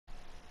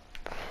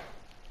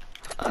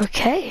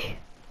Okay.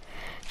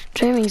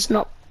 Streaming's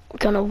not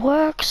gonna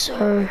work,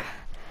 so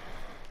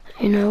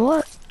you know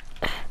what?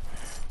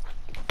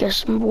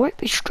 Guess I won't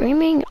be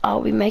streaming,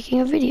 I'll be making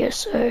a video,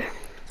 so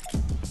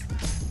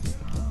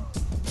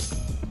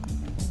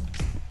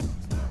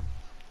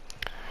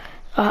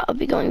I'll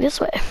be going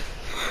this way.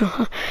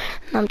 No,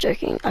 I'm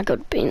joking, I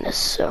gotta be in this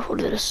circle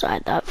to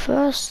decide that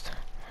first.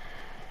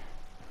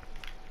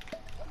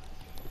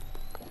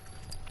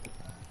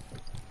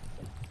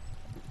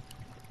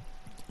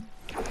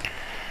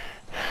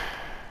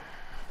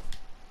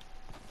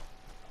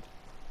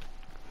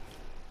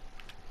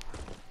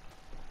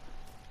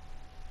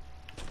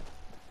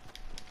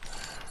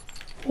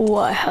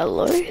 Why,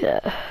 hello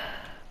there.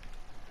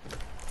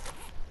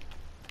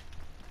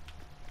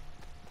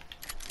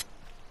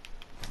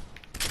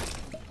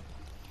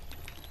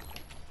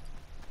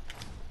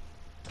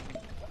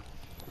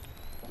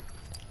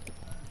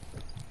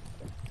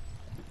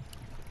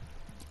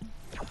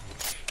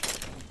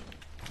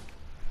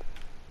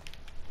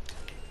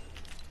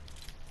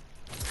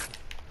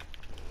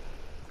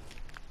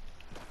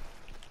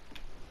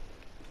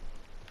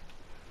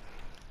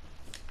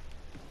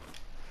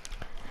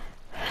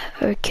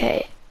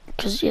 Okay,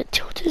 because your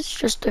tilt is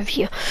just over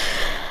here.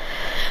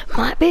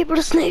 Might be able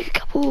to sneak a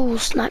couple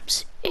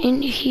snipes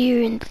in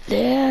here and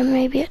there,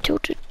 maybe at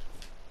tilted.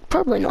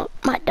 Probably not,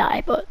 might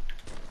die, but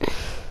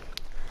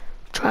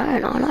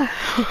trying, aren't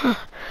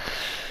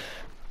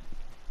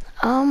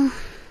I?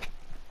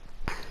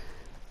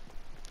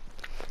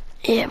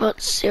 Yeah,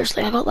 but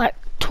seriously, I got like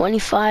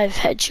 25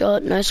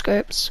 headshot no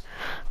scopes,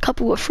 a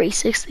couple of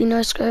 360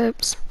 no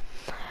scopes.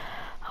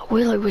 I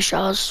really wish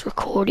I was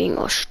recording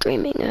or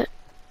streaming it.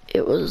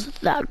 It was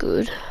that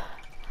good.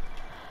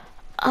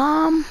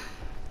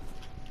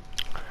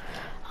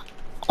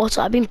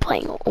 Also, I've been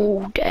playing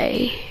all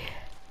day.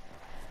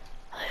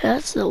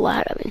 That's the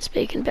lag I've been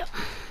speaking about.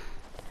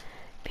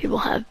 People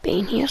have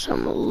been here, so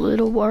I'm a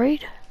little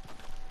worried.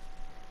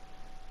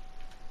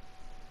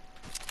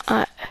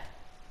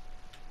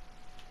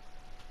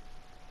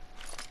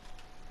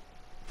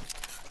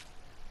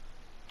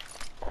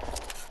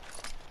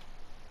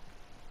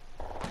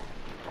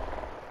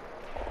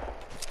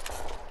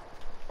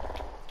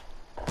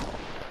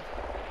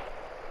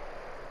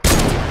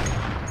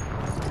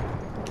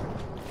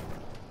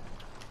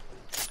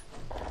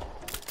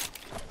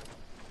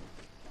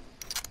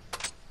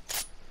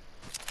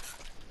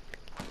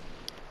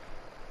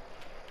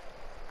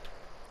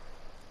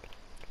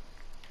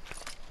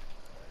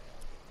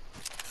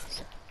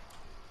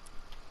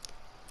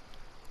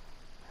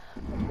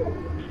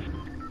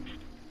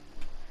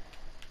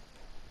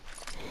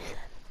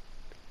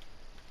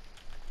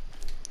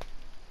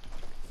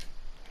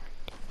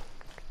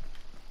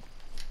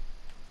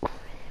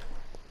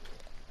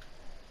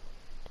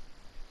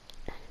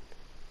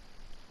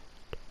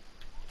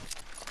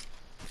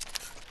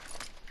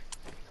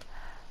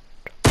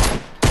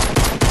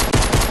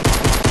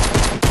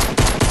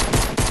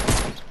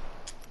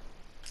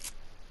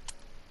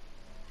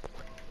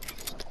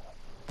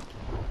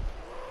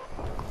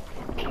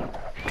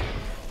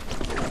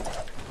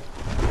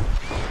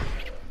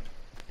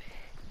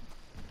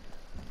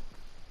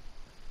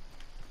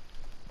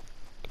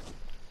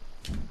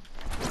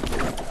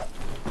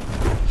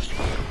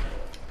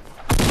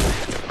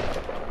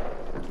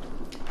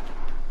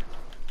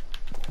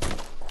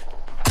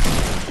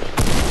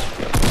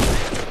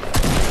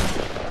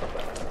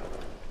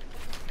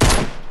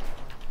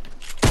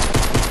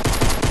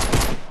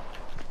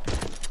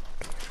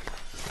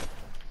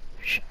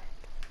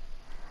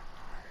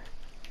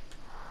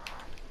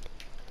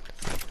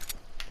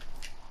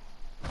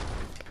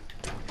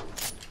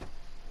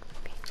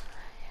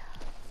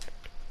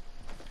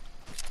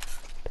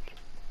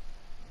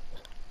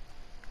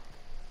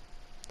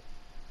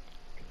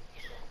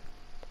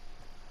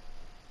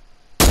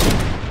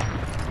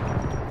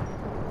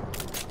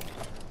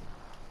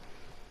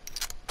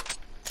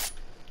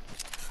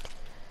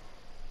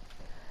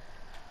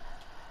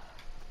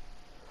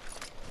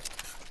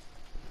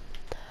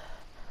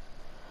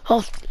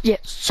 Oh, yeah,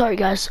 sorry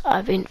guys,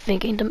 I've been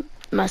thinking to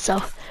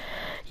myself,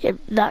 yeah,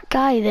 that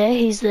guy there,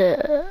 he's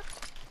the,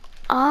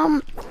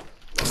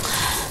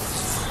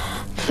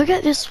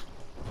 forget this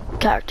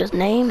character's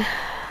name,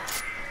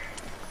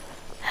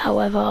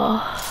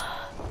 however,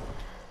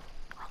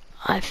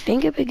 I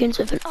think it begins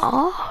with an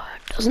R,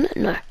 doesn't it?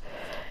 No,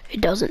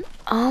 it doesn't,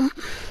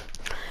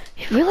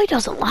 he really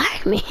doesn't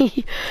like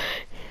me.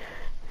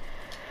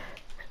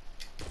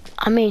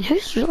 I mean,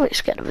 who's really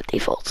scared of a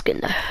default skin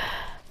though?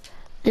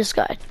 This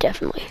guy,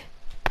 definitely.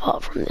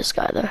 Apart from this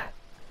guy, though.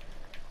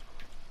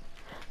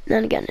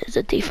 Then again, it's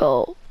a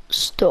default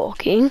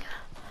stalking.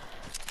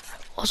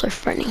 Also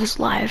threatening his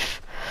life.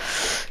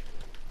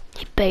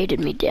 He baited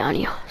me down,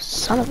 you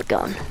son of a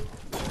gun.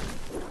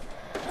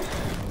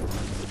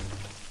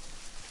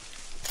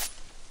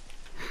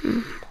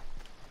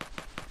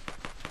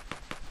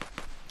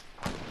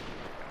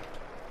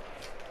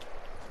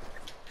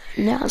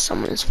 Now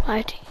someone is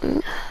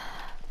fighting.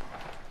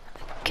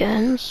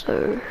 Again,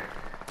 so...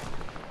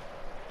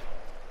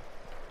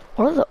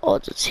 What are the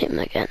odds it's him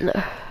again,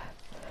 though?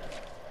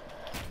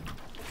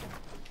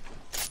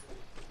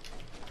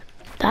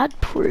 That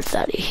proved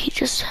that he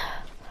just...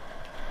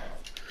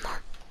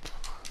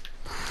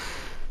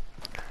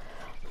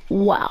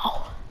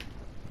 Wow.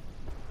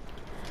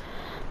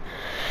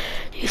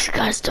 These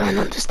guys don't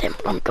understand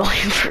what I'm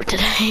going through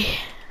today.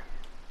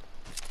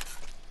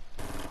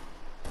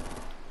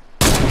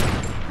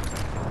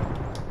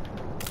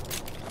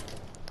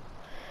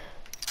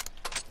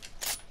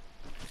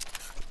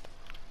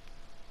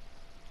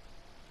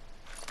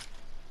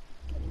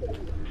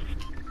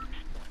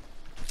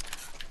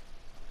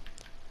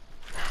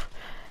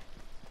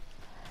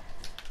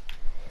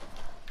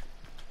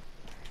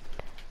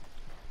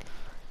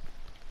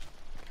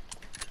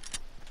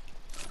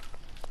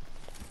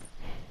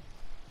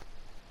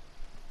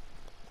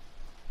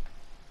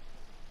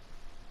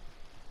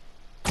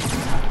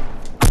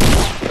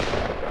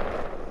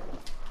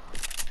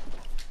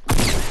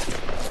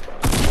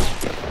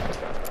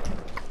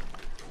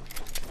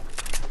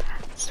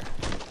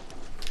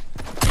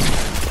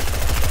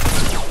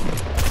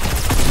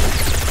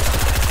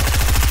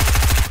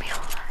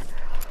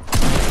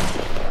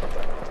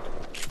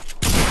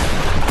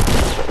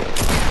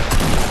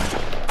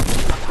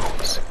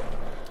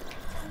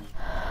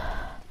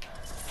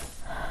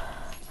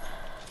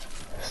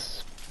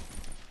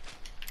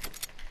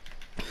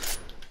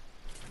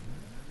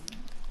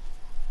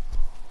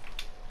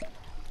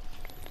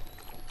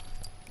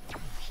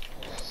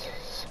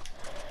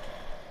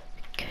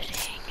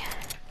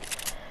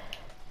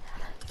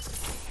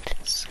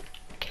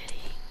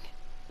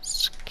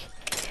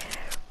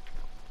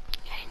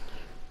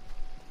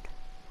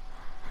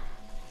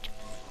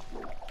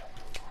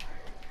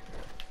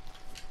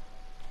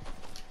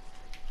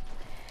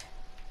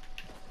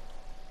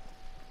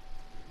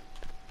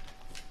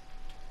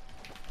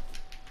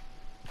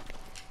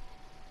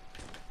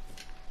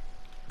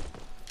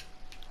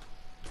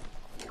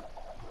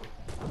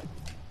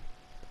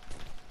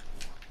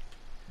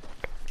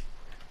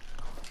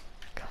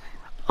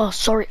 Oh,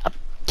 sorry, I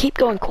keep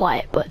going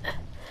quiet, but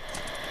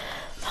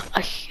I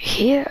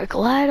hear a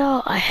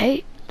glider. I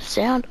hate the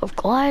sound of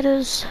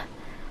gliders,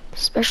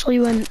 especially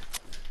when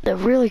they're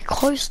really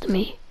close to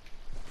me,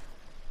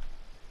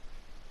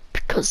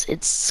 because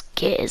it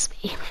scares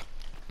me.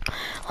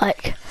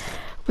 Like,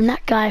 when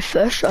that guy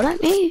first shot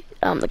at me,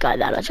 the guy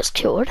that I just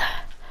killed,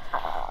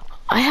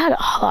 I had a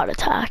heart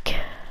attack.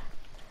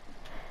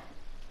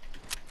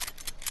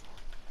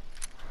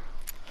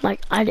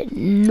 Like, I did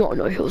not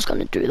know he was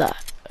gonna do that.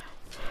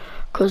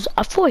 Because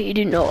I thought he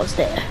didn't know I was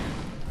there.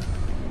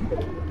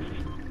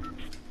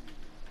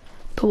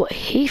 But what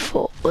he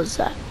thought was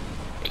that,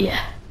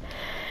 yeah,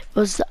 it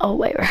was the other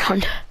way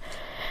around.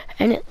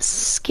 And it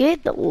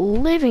scared the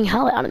living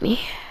hell out of me.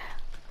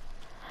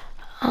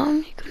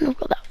 He couldn't have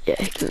got that, yeah,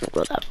 he couldn't have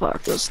got that far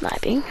if he was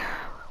sniping.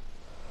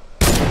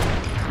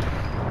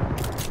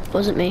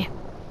 Wasn't me.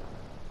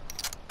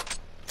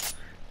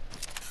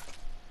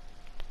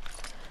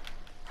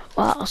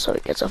 Wow, so he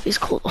gets off his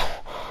cool.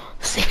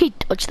 See me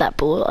dodge that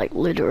bullet, like,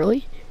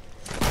 literally.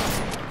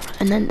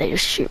 And then they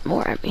just shoot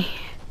more at me.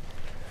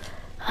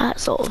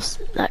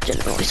 That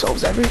generally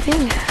solves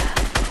everything.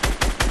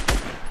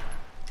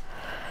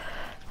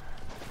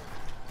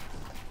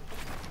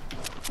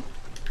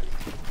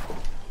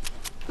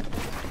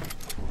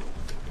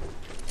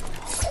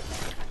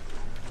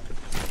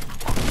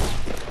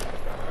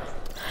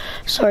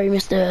 Sorry,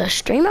 Mr.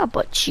 Streamer,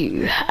 but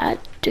you had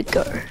to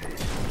go.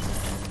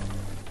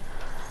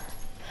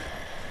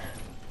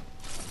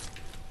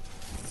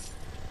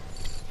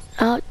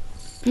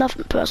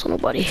 Nothing personal,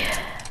 buddy.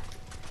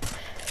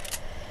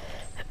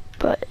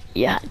 But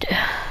yeah,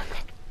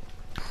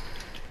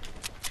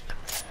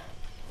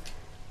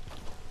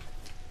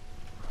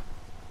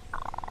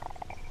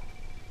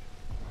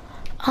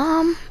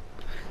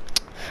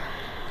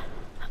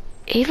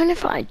 even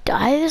if I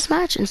die this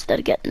match instead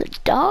of getting the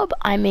dub,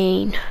 I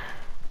mean,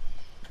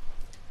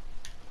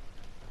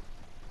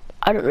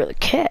 I don't really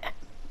care.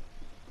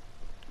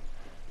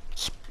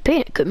 It's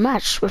been a good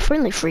match with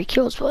only 3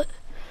 kills, but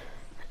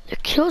the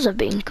kills have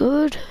been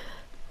good.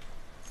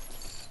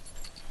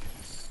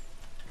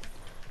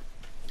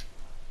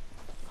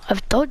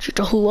 I've dodged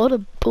a lot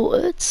of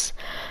bullets.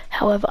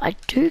 However, I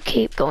do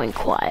keep going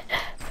quiet.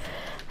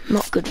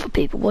 Not good for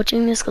people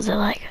watching this because they're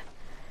like,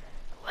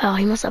 wow,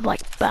 he must have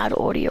like bad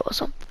audio or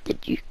something. Did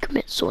you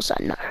commit suicide?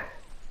 No.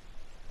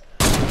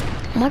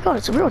 Oh my god,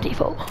 it's a real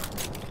default.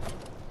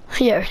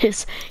 Yeah, it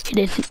is. He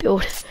didn't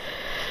build.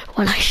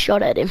 When I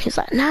shot at him, he's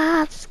like,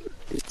 nah,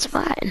 it's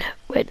fine.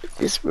 Where did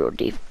this real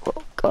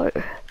default go?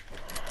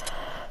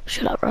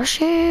 Should I rush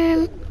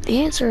him?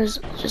 The answer is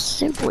just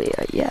simply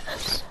a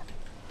yes.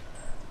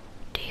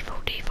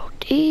 Default, default,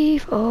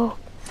 default.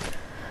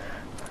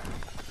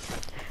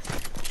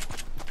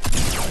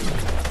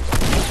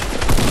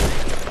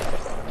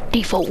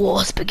 Default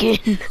wars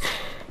begin.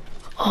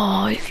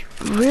 Oh,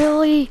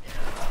 really?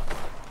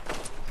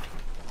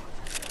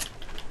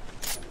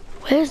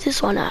 Where's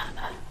this one at?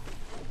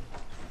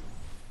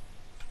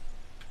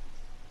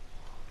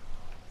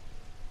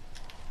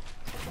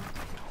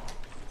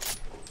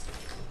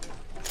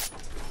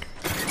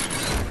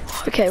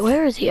 Okay,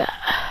 where is he at?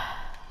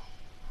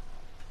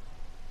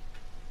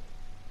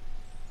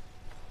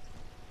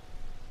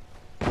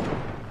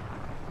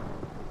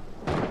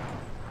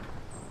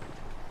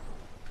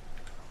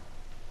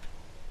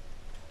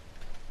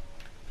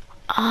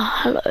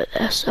 Ah, hello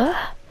there, sir.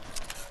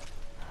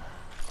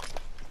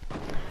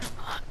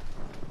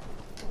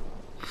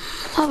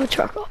 Have a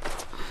truck up.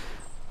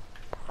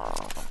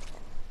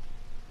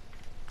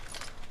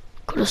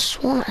 Could have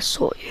sworn I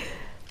saw you.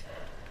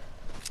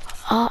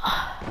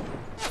 Ah.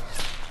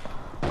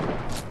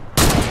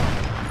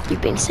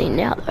 You've been seen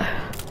now, though.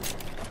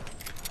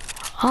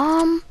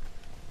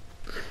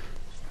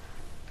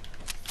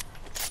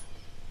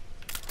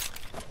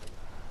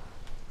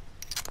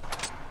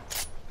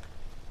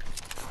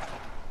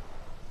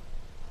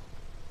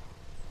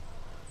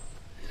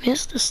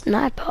 Mr.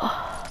 Sniper.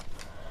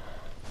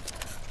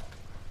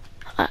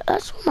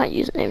 That's what my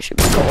username should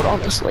be called,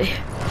 honestly.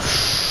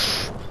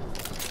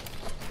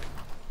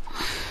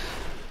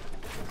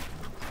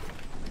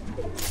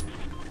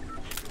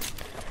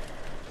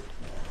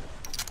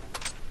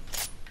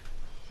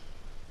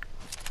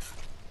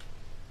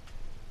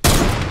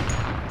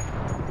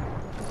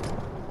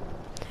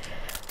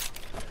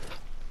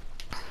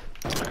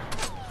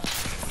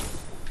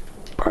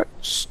 Bro,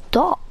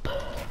 stop.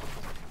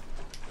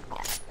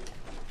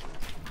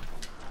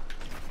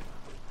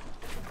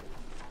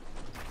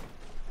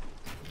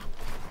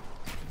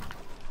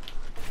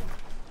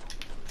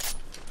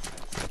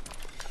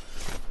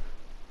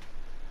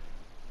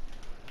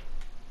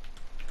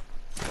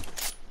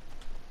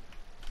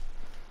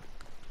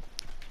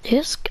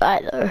 This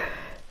guy, though,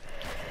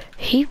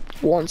 he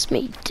wants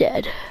me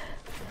dead.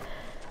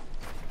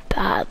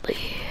 Badly.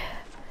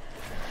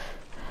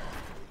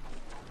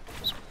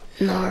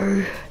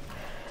 No.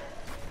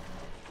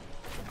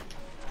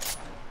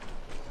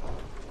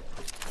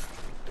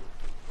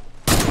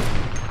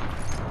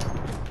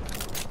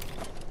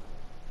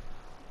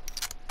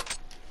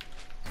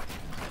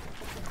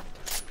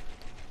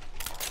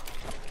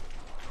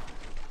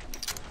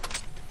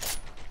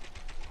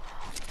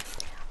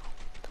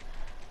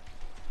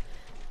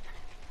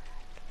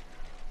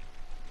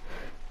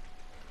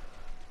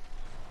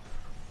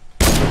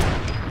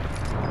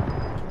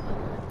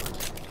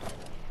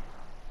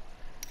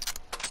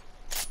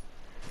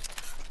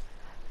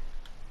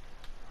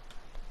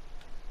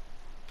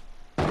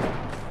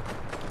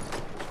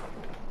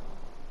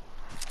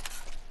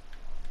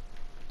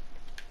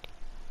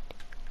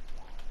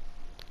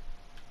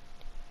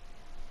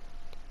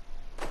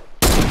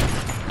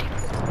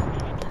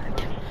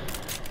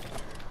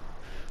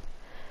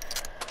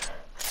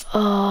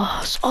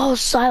 Oh,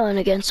 silent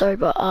again, sorry,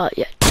 but,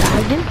 yeah,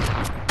 tagged him.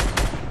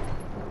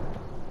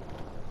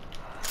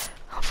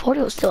 I thought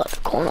he was still at the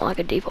corner like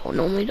a depot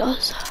normally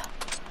does.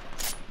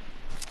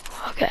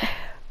 Okay.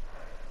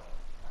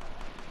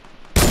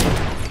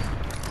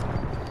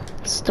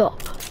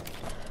 Stop.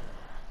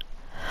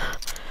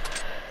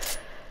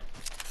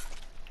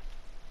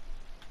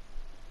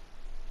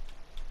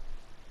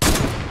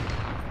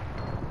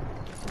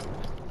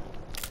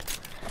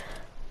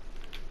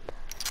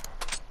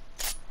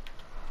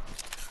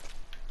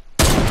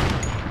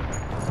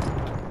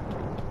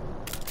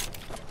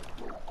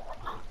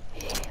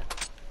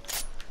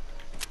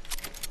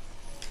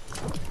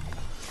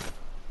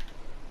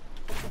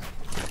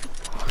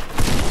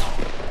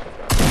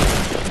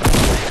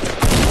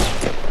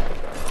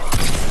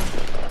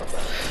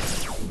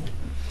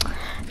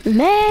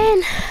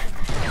 Man,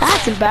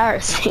 that's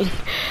embarrassing.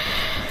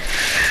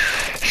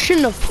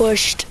 Shouldn't have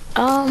pushed.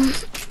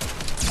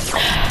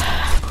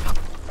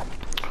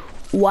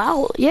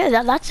 Wow,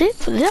 yeah, that's it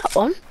for that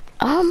one.